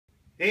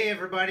Hey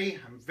everybody,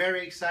 I'm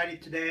very excited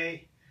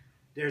today.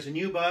 There's a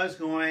new buzz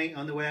going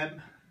on the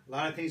web. A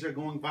lot of things are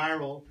going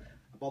viral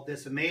about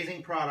this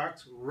amazing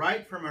product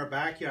right from our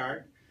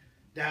backyard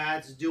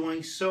that's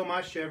doing so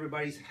much to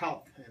everybody's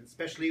health, and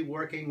especially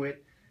working with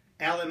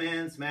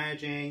elements,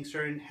 managing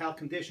certain health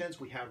conditions.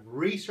 We have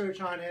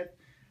research on it,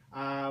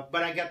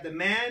 but I got the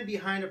man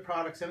behind the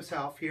products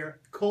himself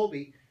here,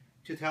 Colby,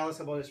 to tell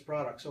us about his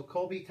product. So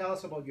Colby, tell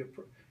us about your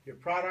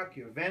product,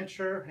 your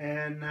venture,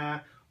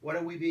 and what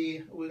are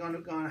we're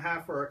going to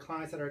have for our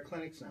clients at our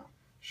clinics now?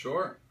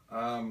 Sure.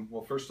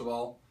 Well, first of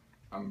all,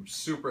 I'm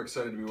super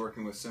excited to be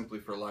working with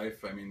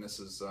SimplyForLife. I mean,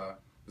 this is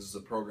a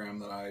program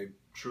that I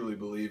truly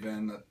believe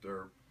in, that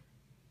they're,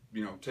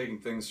 taking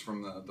things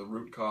from the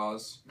root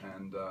cause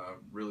and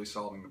really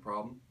solving the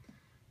problem.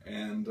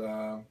 And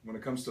when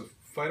it comes to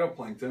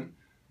phytoplankton,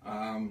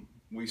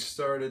 we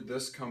started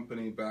this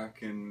company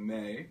back in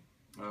May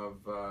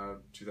of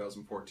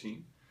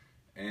 2014,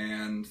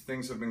 and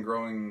things have been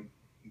growing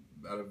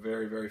at a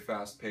very, very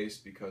fast pace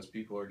because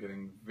people are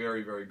getting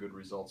very, very good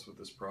results with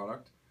this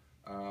product.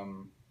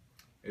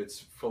 It's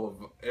full of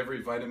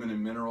every vitamin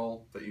and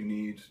mineral that you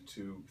need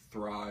to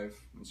thrive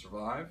and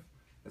survive.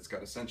 It's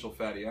got essential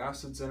fatty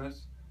acids in it.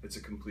 It's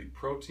a complete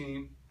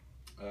protein.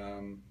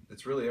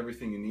 It's really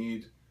everything you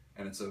need,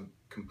 and it's a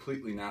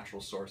completely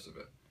natural source of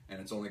it. And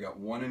it's only got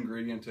one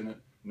ingredient in it,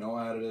 no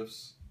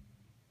additives,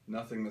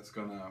 nothing that's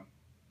gonna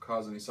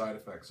cause any side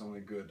effects. Only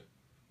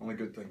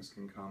good things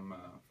can come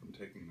from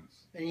taking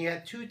this. And you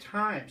had 2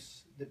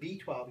 times the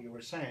B12 you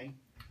were saying,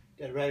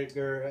 that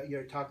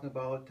you're talking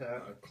about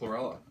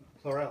chlorella.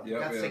 Chlorella, yeah,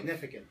 that's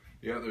significant.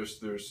 Yeah,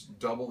 there's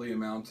double the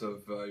amount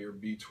of your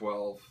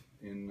B12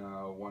 in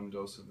 1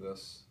 dose of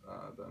this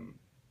than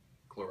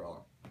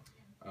chlorella.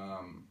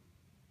 And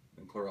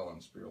chlorella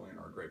and spirulina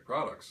are great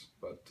products,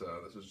 but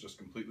this is just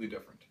completely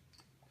different.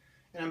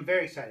 And I'm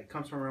very excited. It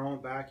comes from our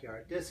own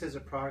backyard. This is a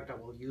product I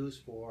will use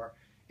for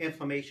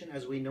inflammation.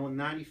 As we know,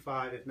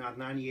 95, if not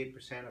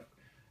 98% of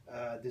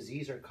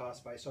disease are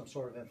caused by some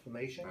sort of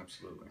inflammation.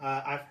 Absolutely.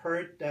 I've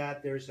heard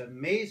that there's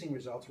amazing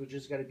results. We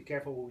just got to be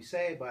careful what we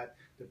say, but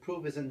the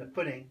proof is in the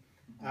pudding.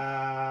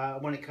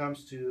 When it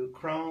comes to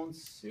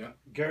Crohn's,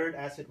 GERD,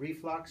 acid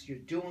reflux, you're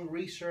doing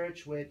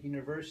research with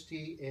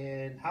university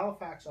in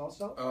Halifax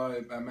also?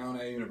 At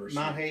Mount A University.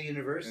 Mount A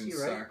University, in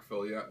right?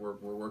 Sackville, yeah.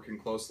 We're working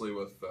closely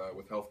with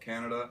Health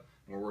Canada,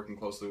 and we're working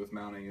closely with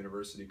Mount A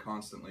University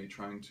constantly,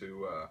 trying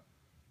to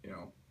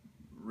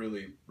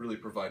really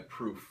provide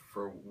proof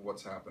for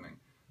what's happening.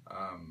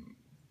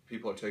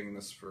 People are taking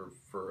this for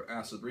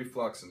acid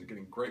reflux and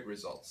getting great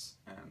results,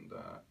 and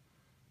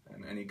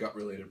any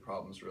gut-related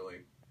problems,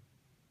 really.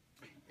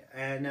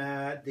 And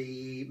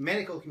the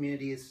medical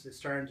community is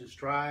starting to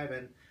strive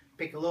and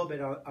pick a little bit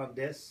on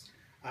this.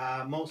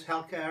 Most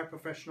healthcare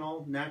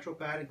professional,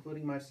 naturopath,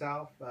 including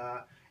myself,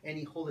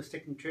 any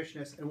holistic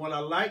nutritionist. And what I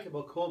like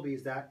about Colby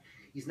is that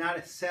he's not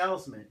a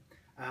salesman.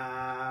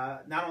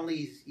 Not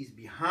only he's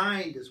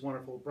behind this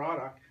wonderful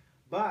product,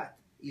 but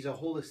he's a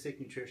holistic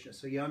nutritionist.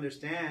 So you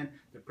understand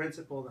the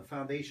principle, the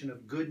foundation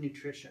of good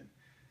nutrition.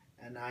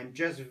 And I'm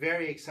just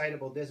very excited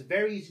about this.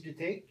 Very easy to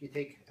take. You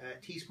take a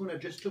teaspoon. I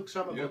just took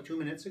some about 2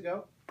 minutes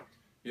ago.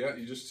 Yeah,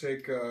 you just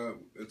take,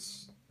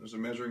 there's a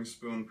measuring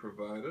spoon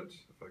provided,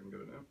 if I can get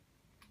it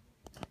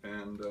in.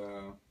 And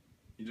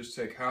you just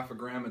take ½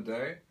 gram a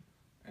day,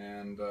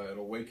 and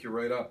it'll wake you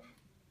right up.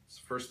 It's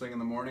the first thing in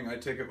the morning. I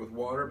take it with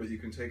water, but you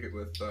can take it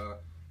with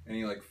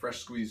any like fresh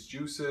squeezed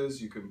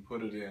juices. You can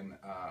put it in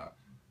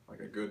like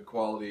a good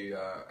quality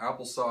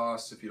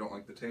applesauce if you don't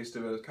like the taste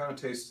of it. It kind of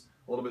tastes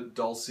a little bit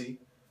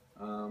dulcey.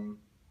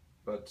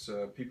 But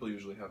people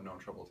usually have no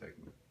trouble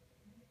taking it.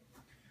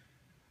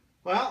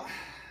 Well,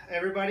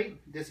 everybody,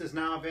 this is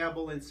now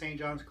available in St.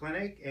 John's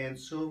Clinic, and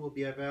soon will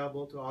be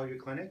available to all your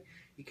clinic.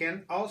 You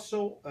can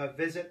also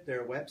visit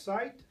their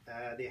website.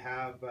 They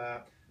have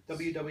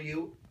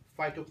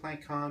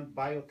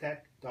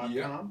www.phytoplanktonbiotech.com.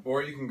 Yeah,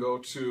 or you can go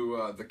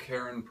to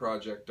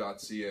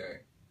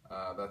thekarenproject.ca.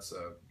 That's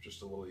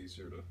just a little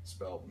easier to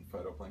spell than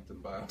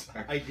phytoplankton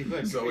biotech. I do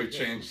agree. So we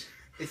changed.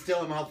 It's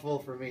still a mouthful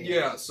for me.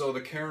 Yeah, so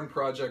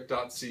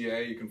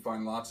thekarenproject.ca, you can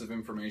find lots of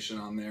information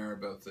on there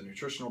about the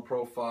nutritional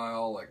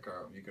profile, like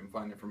you can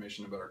find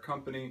information about our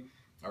company,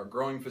 our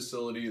growing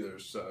facility.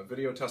 There's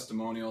video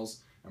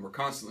testimonials, and we're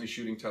constantly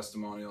shooting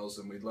testimonials,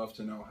 and we'd love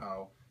to know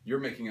how you're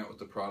making out with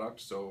the product,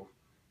 so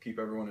keep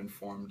everyone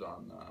informed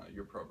on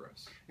your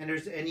progress. And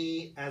there's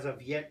any, as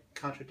of yet,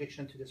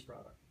 contradiction to this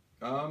product?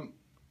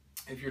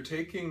 If you're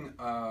taking,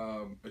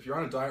 if you're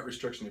on a diet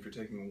restriction, if you're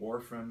taking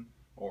warfarin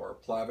or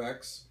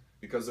Plavix,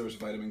 because there's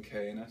vitamin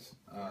K in it.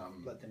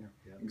 Blood thinner,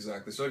 yeah.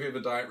 Exactly. So if you have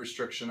a diet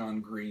restriction on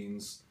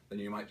greens, then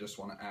you might just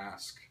want to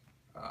ask,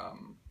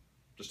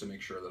 just to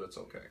make sure that it's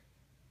okay.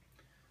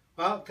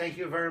 Well, thank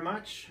you very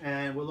much,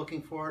 and we're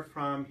looking forward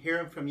from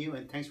hearing from you,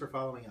 and thanks for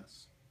following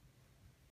us.